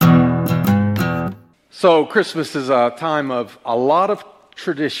So Christmas is a time of a lot of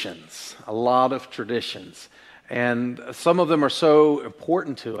traditions, And some of them are so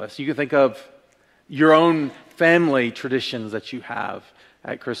important to us. You can think of your own family traditions that you have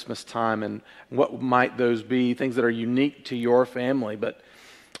at Christmas time, and what might those be, things that are unique to your family. But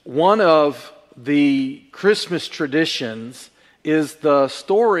one of the Christmas traditions is the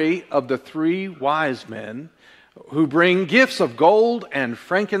story of the three wise men who bring gifts of gold and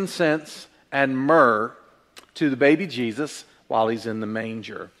frankincense and myrrh to the baby Jesus while he's in the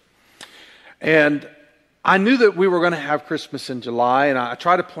manger. And I knew that we were going to have Christmas in July, and I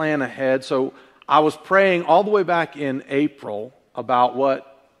tried to plan ahead. So I was praying all the way back in April about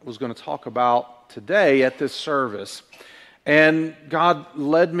what I was going to talk about today at this service. And God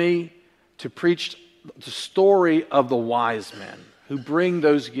led me to preach the story of the wise men who bring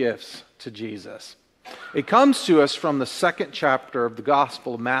those gifts to Jesus. It comes to us from the second chapter of the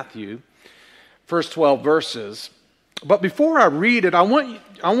Gospel of Matthew, first 12 verses. But before I read it, I want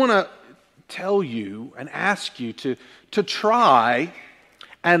to tell you and ask you to try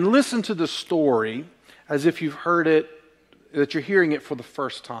and listen to the story as if you've heard it, that you're hearing it for the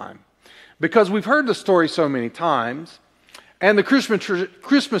first time. Because we've heard the story so many times, and the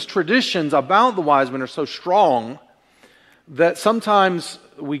Christmas traditions about the wise men are so strong that sometimes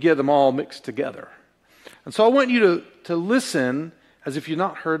we get them all mixed together. And so I want you to listen as if you've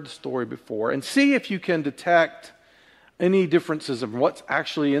not heard the story before, and see if you can detect any differences of what's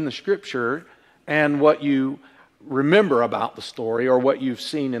actually in the Scripture and what you remember about the story or what you've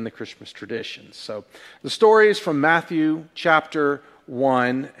seen in the Christmas traditions. So the story is from Matthew chapter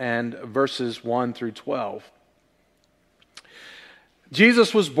 1 and verses 1 through 12.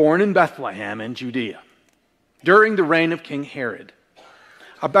 Jesus was born in Bethlehem in Judea during the reign of King Herod.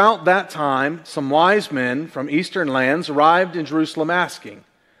 About that time, some wise men from eastern lands arrived in Jerusalem asking,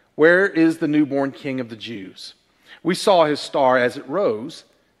 "Where is the newborn King of the Jews? We saw his star as it rose.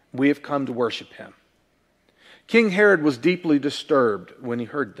 We have come to worship him." King Herod was deeply disturbed when he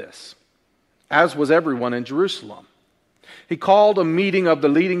heard this, as was everyone in Jerusalem. He called a meeting of the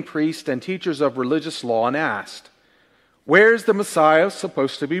leading priests and teachers of religious law and asked, "Where is the Messiah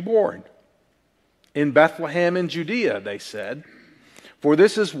supposed to be born?" "In Bethlehem in Judea," they said, "for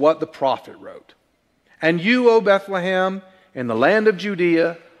this is what the prophet wrote. And you, O Bethlehem, in the land of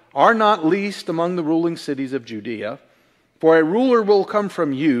Judea, are not least among the ruling cities of Judea, for a ruler will come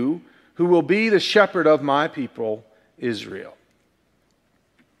from you who will be the shepherd of my people, Israel."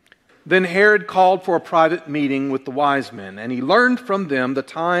 Then Herod called for a private meeting with the wise men, and he learned from them the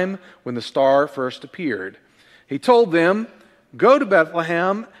time when the star first appeared. He told them, "Go to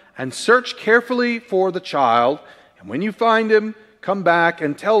Bethlehem and search carefully for the child, and when you find him, come back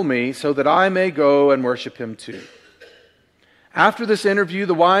and tell me so that I may go and worship him too." After this interview,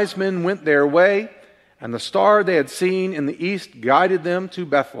 the wise men went their way, and the star they had seen in the east guided them to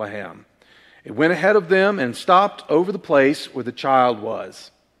Bethlehem. It went ahead of them and stopped over the place where the child was.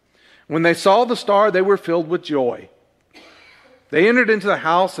 When they saw the star, they were filled with joy. They entered into the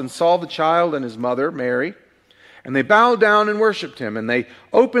house and saw the child and his mother, Mary, and they bowed down and worshipped him. And they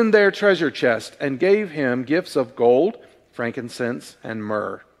opened their treasure chest and gave him gifts of gold, frankincense, and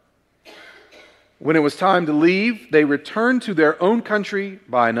myrrh. When it was time to leave, they returned to their own country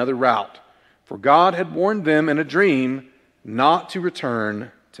by another route, for God had warned them in a dream not to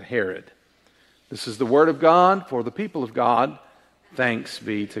return to Herod. This is the word of God for the people of God. Thanks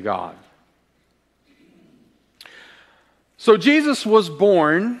be to God. So Jesus was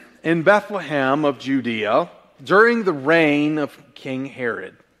born in Bethlehem of Judea during the reign of King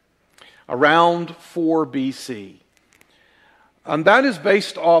Herod, around 4 BC. And that is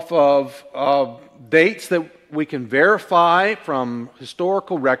based off of dates that we can verify from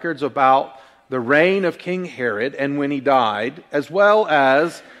historical records about the reign of King Herod and when he died, as well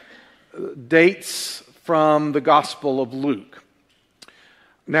as dates from the Gospel of Luke.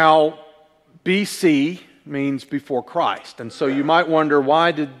 Now, BC means before Christ, and so you might wonder why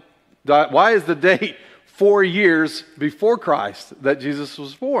is the date 4 years before Christ that Jesus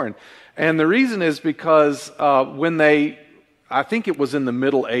was born? And the reason is because I think it was in the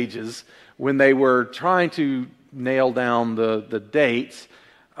Middle Ages, when they were trying to nail down the dates,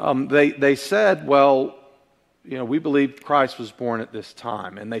 they said, well, we believe Christ was born at this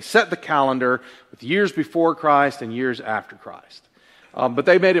time. And they set the calendar with years before Christ and years after Christ. But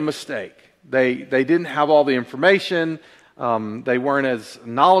they made a mistake. They didn't have all the information. They weren't as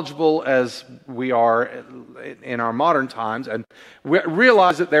knowledgeable as we are in our modern times. And we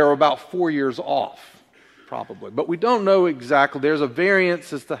realized that they were about 4 years off. Probably, but we don't know exactly. There's a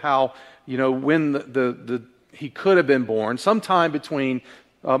variance as to how, when he could have been born, sometime between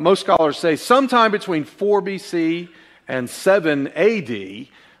Most scholars say sometime between 4 BC and 7 AD,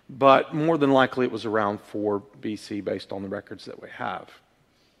 but more than likely it was around 4 BC based on the records that we have.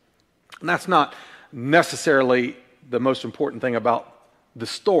 And that's not necessarily the most important thing about the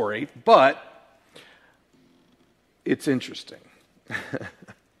story, but it's interesting.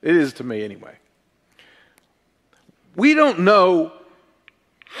 It is to me anyway. We don't know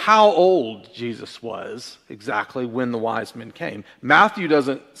how old Jesus was exactly when the wise men came. Matthew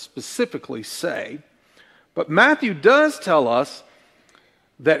doesn't specifically say, but Matthew does tell us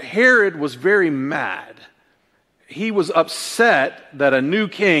that Herod was very mad. He was upset that a new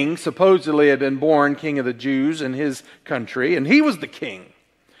king supposedly had been born, king of the Jews in his country, and he was the king.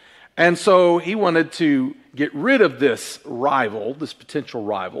 And so he wanted to get rid of this rival, this potential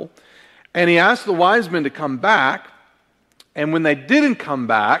rival, and he asked the wise men to come back. And when they didn't come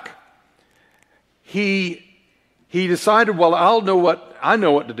back, he decided, well, I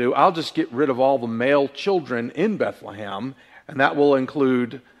know what to do. I'll just get rid of all the male children in Bethlehem, and that will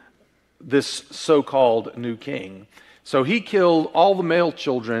include this so-called new king. So he killed all the male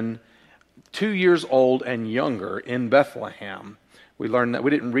children 2 years old and younger in Bethlehem. We learned that.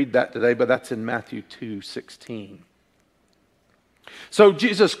 We didn't read that today, but that's in Matthew 2:16. So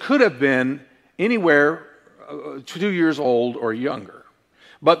Jesus could have been anywhere 2 years old or younger.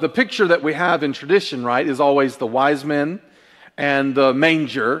 But the picture that we have in tradition, right, is always the wise men and the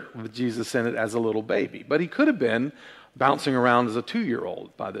manger with Jesus in it as a little baby. But he could have been bouncing around as a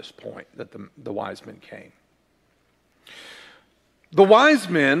 2-year-old by this point that the wise men came. The wise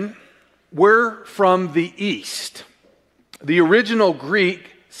men were from the east. The original Greek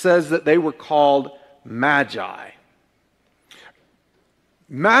says that they were called magi.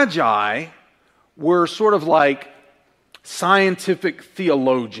 Magi were sort of like scientific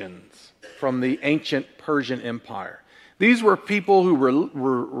theologians from the ancient Persian Empire. These were people who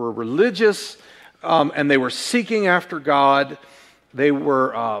were religious, and they were seeking after God.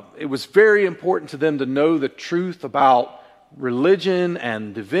 It was very important to them to know the truth about religion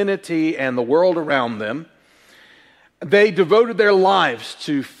and divinity and the world around them. They devoted their lives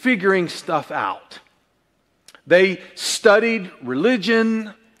to figuring stuff out. They studied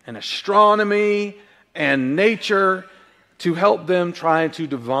religion and astronomy and nature to help them try to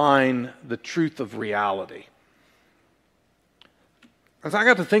divine the truth of reality. As I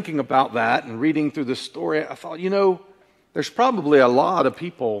got to thinking about that and reading through this story, I thought, there's probably a lot of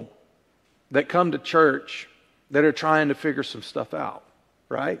people that come to church that are trying to figure some stuff out,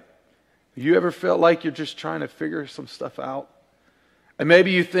 right? You ever felt like you're just trying to figure some stuff out? And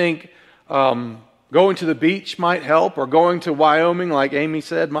maybe you think going to the beach might help, or going to Wyoming, like Amy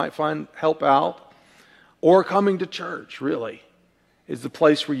said, might help out. Or coming to church, really, is the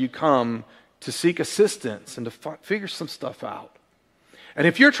place where you come to seek assistance and to figure some stuff out. And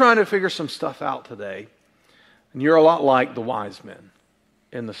if you're trying to figure some stuff out today, then you're a lot like the wise men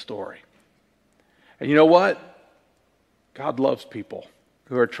in the story. And you know what? God loves people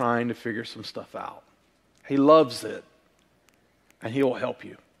who are trying to figure some stuff out. He loves it, and He will help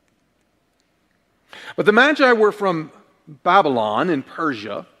you. But the Magi were from Babylon in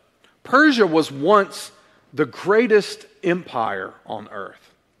Persia. Persia was once the greatest empire on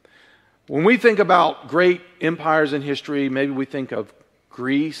earth. When we think about great empires in history, maybe we think of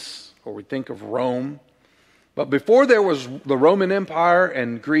Greece or we think of Rome. But before there was the Roman Empire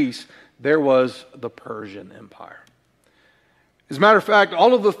and Greece, there was the Persian Empire. As a matter of fact,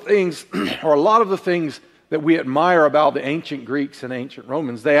 all of the things, or a lot of the things that we admire about the ancient Greeks and ancient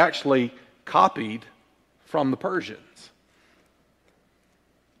Romans, they actually copied from the Persians.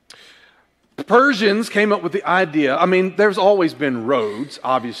 The Persians came up with the idea, there's always been roads,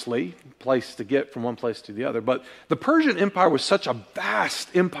 obviously, place to get from one place to the other, but the Persian Empire was such a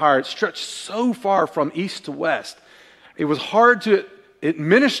vast empire, it stretched so far from east to west, it was hard to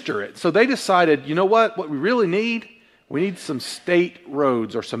administer it. So they decided, you know what we really need? We need some state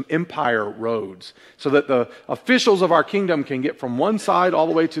roads or some empire roads so that the officials of our kingdom can get from one side all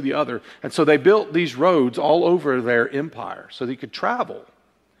the way to the other. And so they built these roads all over their empire so they could travel.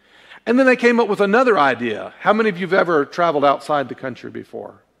 And then they came up with another idea. How many of you have ever traveled outside the country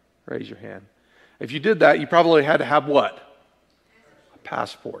before? Raise your hand. If you did that, you probably had to have what? A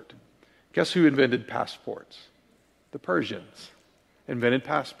passport. Guess who invented passports? The Persians invented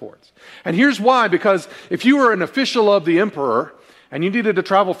passports. And here's why, because if you were an official of the emperor and you needed to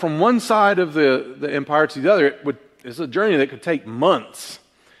travel from one side of the empire to the other, it's a journey that could take months.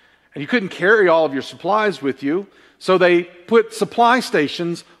 And you couldn't carry all of your supplies with you, so they put supply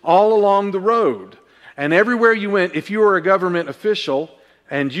stations all along the road. And everywhere you went, if you were a government official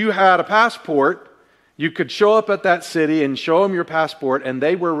and you had a passport, You could show up at that city and show them your passport, and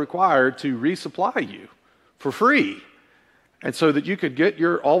they were required to resupply you for free. And so that you could get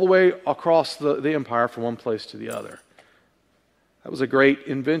all the way across the empire from one place to the other. That was a great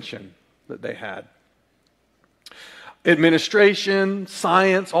invention that they had. Administration,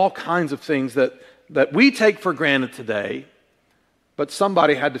 science, all kinds of things that we take for granted today, but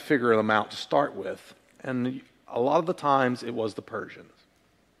somebody had to figure them out to start with. And a lot of the times it was the Persians.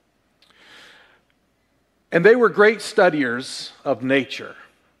 And they were great studiers of nature.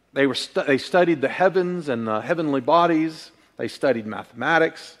 They studied the heavens and the heavenly bodies. They studied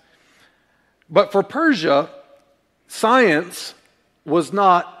mathematics. But for Persia, science was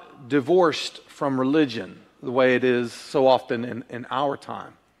not divorced from religion the way it is so often in our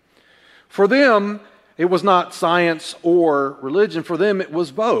time. For them, it was not science or religion. For them, it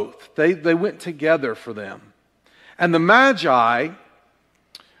was both. They went together for them. And the Magi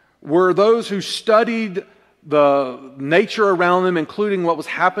were those who studied the nature around them, including what was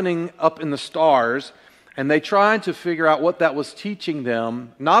happening up in the stars, and they tried to figure out what that was teaching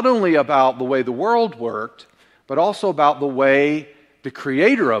them, not only about the way the world worked, but also about the way the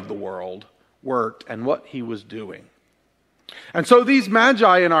creator of the world worked and what he was doing. And so these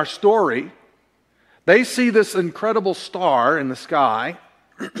Magi in our story, they see this incredible star in the sky,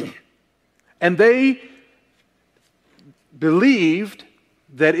 and they believed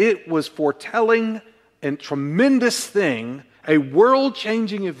that it was foretelling a tremendous thing, a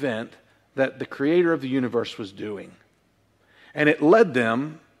world-changing event that the creator of the universe was doing. And it led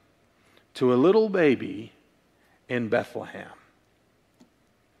them to a little baby in Bethlehem.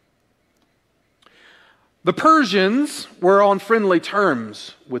 The Persians were on friendly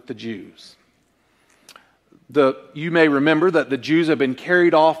terms with the Jews. You may remember that the Jews had been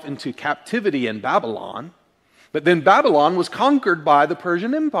carried off into captivity in Babylon, but then Babylon was conquered by the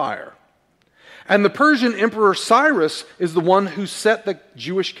Persian Empire. And the Persian Emperor Cyrus is the one who set the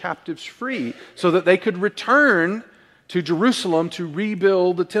Jewish captives free so that they could return to Jerusalem to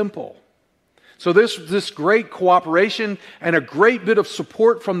rebuild the temple. So this great cooperation and a great bit of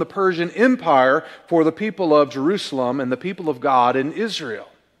support from the Persian Empire for the people of Jerusalem and the people of God in Israel.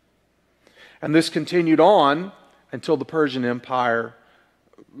 And this continued on until the Persian Empire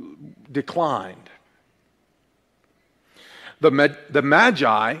declined. The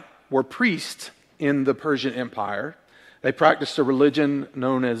Magi were priests in the Persian Empire. They practiced a religion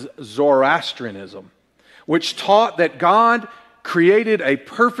known as Zoroastrianism, which taught that God created a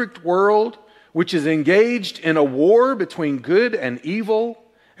perfect world which is engaged in a war between good and evil,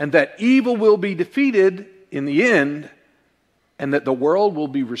 and that evil will be defeated in the end, and that the world will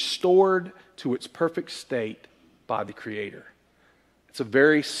be restored to its perfect state by the Creator. It's a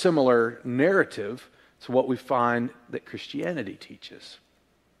very similar narrative to what we find that Christianity teaches.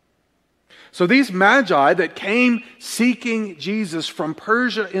 So these Magi that came seeking Jesus from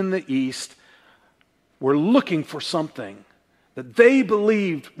Persia in the east were looking for something that they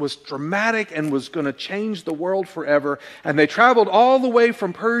believed was dramatic and was going to change the world forever. And they traveled all the way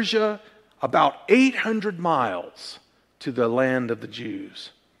from Persia, about 800 miles, to the land of the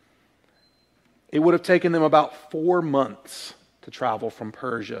Jews. It would have taken them about 4 months to travel from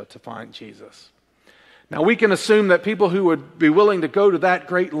Persia to find Jesus. Now we can assume that people who would be willing to go to that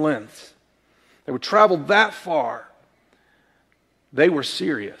great length, they would travel that far, they were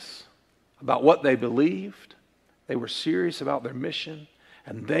serious about what they believed. They were serious about their mission,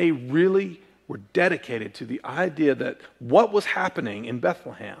 and they really were dedicated to the idea that what was happening in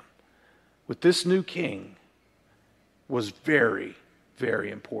Bethlehem with this new king was very,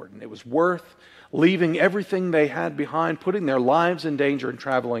 very important. It was worth leaving everything they had behind, putting their lives in danger, and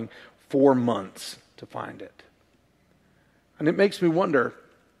traveling 4 months to find it. And it makes me wonder,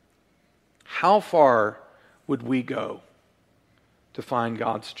 how far would we go to find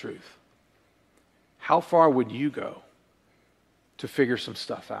God's truth? How far would you go to figure some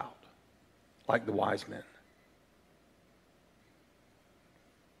stuff out, like the wise men?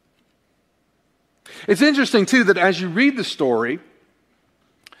 It's interesting, too, that as you read the story,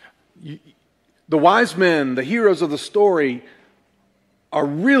 the wise men, the heroes of the story, are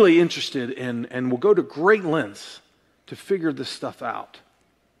really interested in and will go to great lengths to figure this stuff out.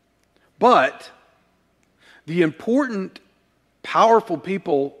 But the important, powerful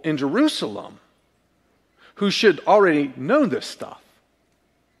people in Jerusalem, who should already know this stuff,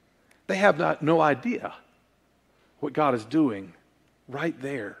 they have no idea what God is doing right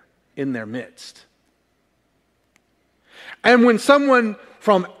there in their midst. And when someone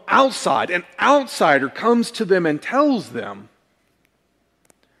from outside, an outsider, comes to them and tells them,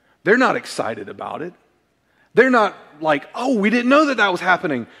 they're not excited about it. They're not like, oh, we didn't know that was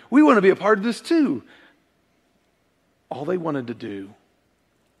happening. We want to be a part of this too. all they wanted to do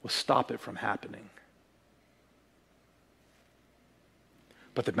was stop it from happening.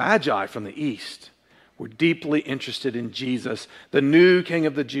 But the Magi from the east were deeply interested in Jesus, the new King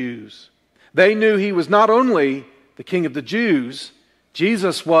of the Jews. They knew he was not only the King of the Jews,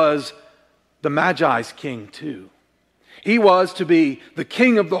 Jesus was the Magi's king too. He was to be the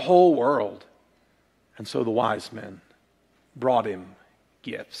king of the whole world. And so the wise men brought him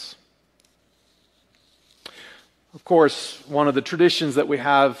gifts. Of course, one of the traditions that we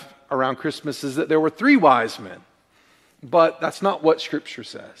have around Christmas is that there were 3 wise men. But that's not what Scripture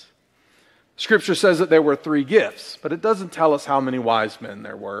says. Scripture says that there were 3 gifts, but it doesn't tell us how many wise men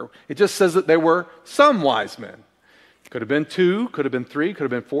there were. It just says that there were some wise men. Could have been 2, could have been 3, could have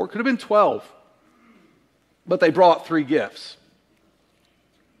been 4, could have been 12. But they brought 3 gifts.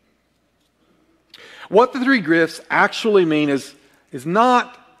 What the 3 gifts actually mean is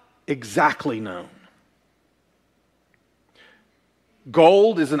not exactly known.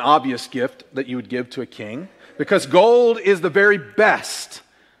 Gold is an obvious gift that you would give to a king, because gold is the very best.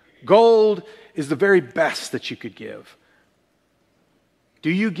 Gold is the very best that you could give. Do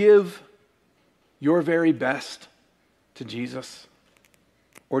you give your very best to Jesus?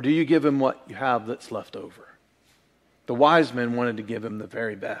 Or do you give him what you have that's left over? The wise men wanted to give him the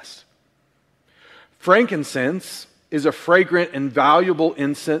very best. Frankincense is a fragrant and valuable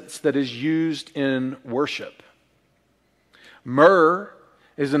incense that is used in worship. Myrrh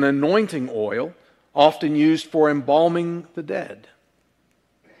is an anointing oil often used for embalming the dead.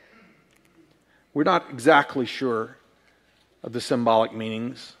 We're not exactly sure of the symbolic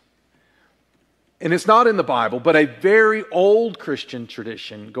meanings. And it's not in the Bible, but a very old Christian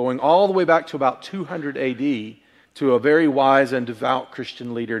tradition going all the way back to about 200 AD to a very wise and devout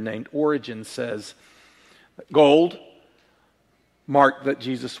Christian leader named Origen says, gold marked that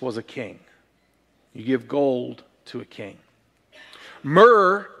Jesus was a king. You give gold to a king.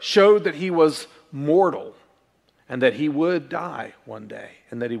 Myrrh showed that he was mortal and that he would die one day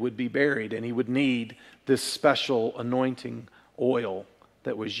and that he would be buried and he would need this special anointing oil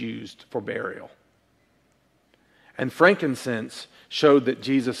that was used for burial. And frankincense showed that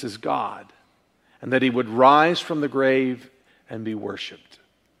Jesus is God and that he would rise from the grave and be worshiped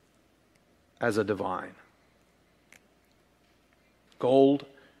as a divine. Gold,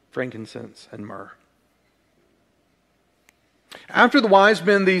 frankincense, and myrrh. After the wise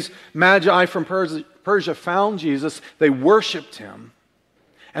men, these magi from Persia found Jesus, they worshiped him.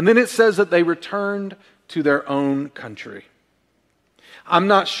 And then it says that they returned to their own country. I'm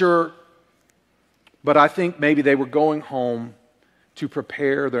not sure, but I think maybe they were going home to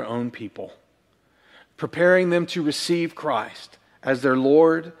prepare their own people, preparing them to receive Christ as their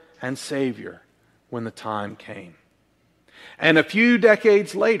Lord and Savior when the time came. And a few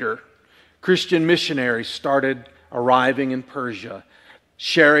decades later, Christian missionaries started arriving in Persia,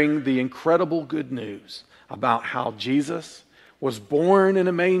 sharing the incredible good news about how Jesus was born in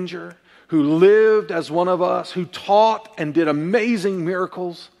a manger, who lived as one of us, who taught and did amazing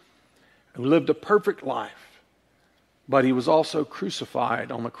miracles, who lived a perfect life. But he was also crucified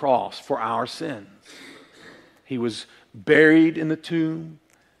on the cross for our sins. He was buried in the tomb,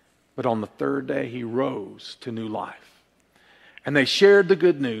 but on the 3rd day he rose to new life. And they shared the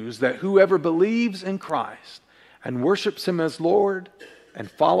good news that whoever believes in Christ and worships him as Lord and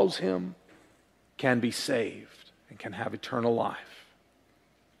follows him can be saved and can have eternal life.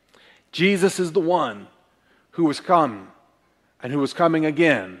 Jesus is the one who was come and who was coming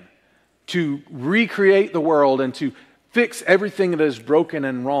again to recreate the world and to fix everything that is broken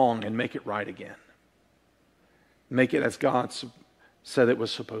and wrong and make it right again. Make it as God said it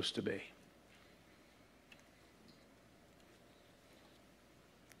was supposed to be.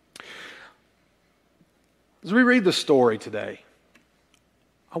 As we read the story today,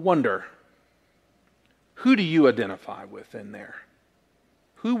 I wonder, who do you identify with in there?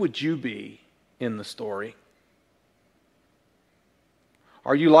 Who would you be in the story?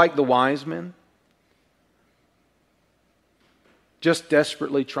 Are you like the wise men? Just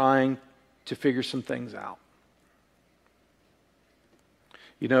desperately trying to figure some things out.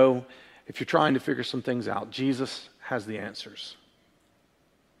 You know, if you're trying to figure some things out, Jesus has the answers.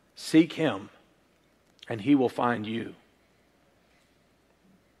 Seek him, and he will find you.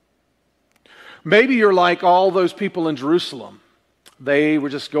 Maybe you're like all those people in Jerusalem. They were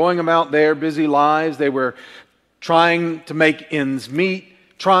just going about their busy lives. They were trying to make ends meet,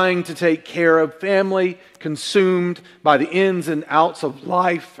 trying to take care of family, consumed by the ins and outs of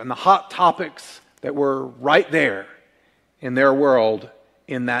life and the hot topics that were right there in their world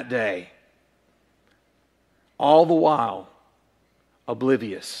in that day. All the while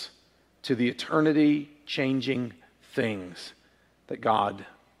oblivious to the eternity-changing things that God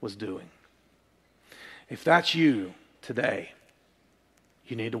was doing. If that's you today,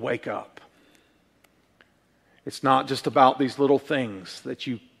 you need to wake up. It's not just about these little things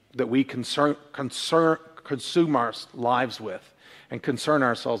that we consume our lives with and concern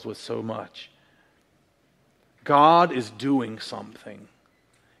ourselves with so much. God is doing something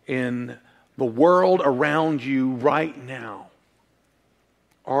in the world around you right now.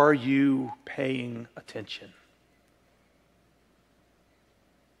 Are you paying attention?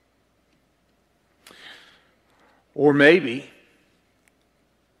 Or maybe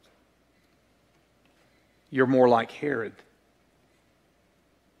you're more like Herod.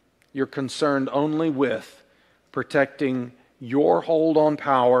 You're concerned only with protecting your hold on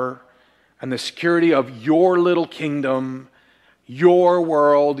power and the security of your little kingdom, your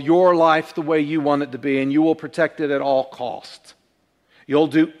world, your life the way you want it to be, and you will protect it at all costs. You'll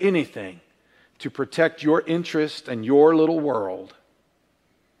do anything to protect your interest and your little world,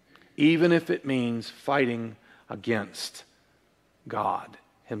 even if it means fighting against God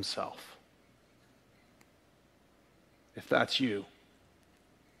Himself. If that's you,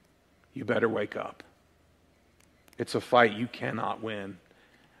 you better wake up. It's a fight you cannot win,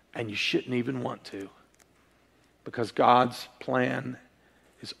 and you shouldn't even want to, because God's plan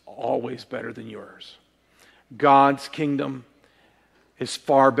is always better than yours. God's kingdom is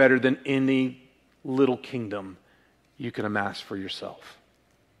far better than any little kingdom you can amass for yourself.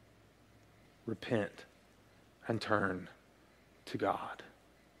 Repent and turn to God.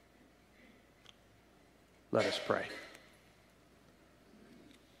 Let us pray.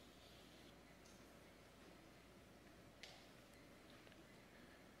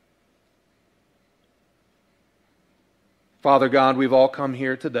 Father God, we've all come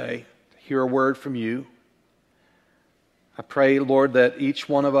here today to hear a word from you. I pray, Lord, that each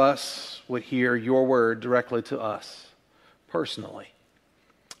one of us would hear your word directly to us, personally.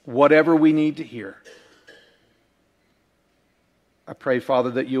 Whatever we need to hear. I pray,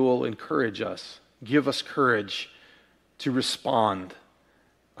 Father, that you will encourage us, give us courage to respond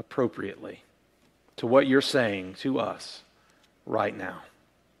appropriately to what you're saying to us right now.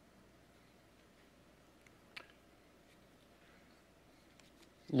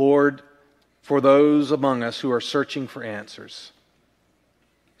 Lord, for those among us who are searching for answers,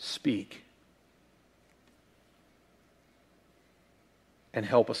 speak and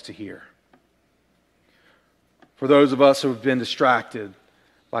help us to hear. For those of us who have been distracted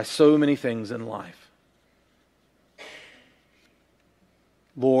by so many things in life,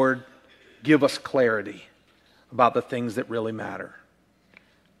 Lord, give us clarity about the things that really matter.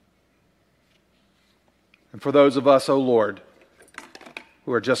 And for those of us, oh Lord,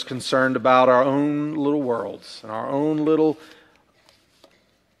 who are just concerned about our own little worlds and our own little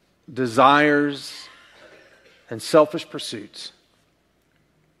desires and selfish pursuits,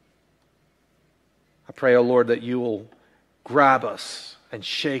 I pray, oh Lord, that you will grab us and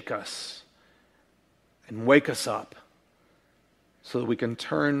shake us and wake us up so that we can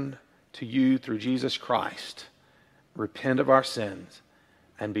turn to you through Jesus Christ, repent of our sins,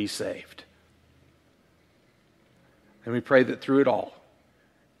 and be saved. And we pray that through it all,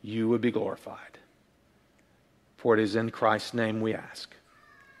 you would be glorified. For it is in Christ's name we ask.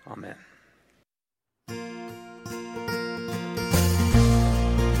 Amen.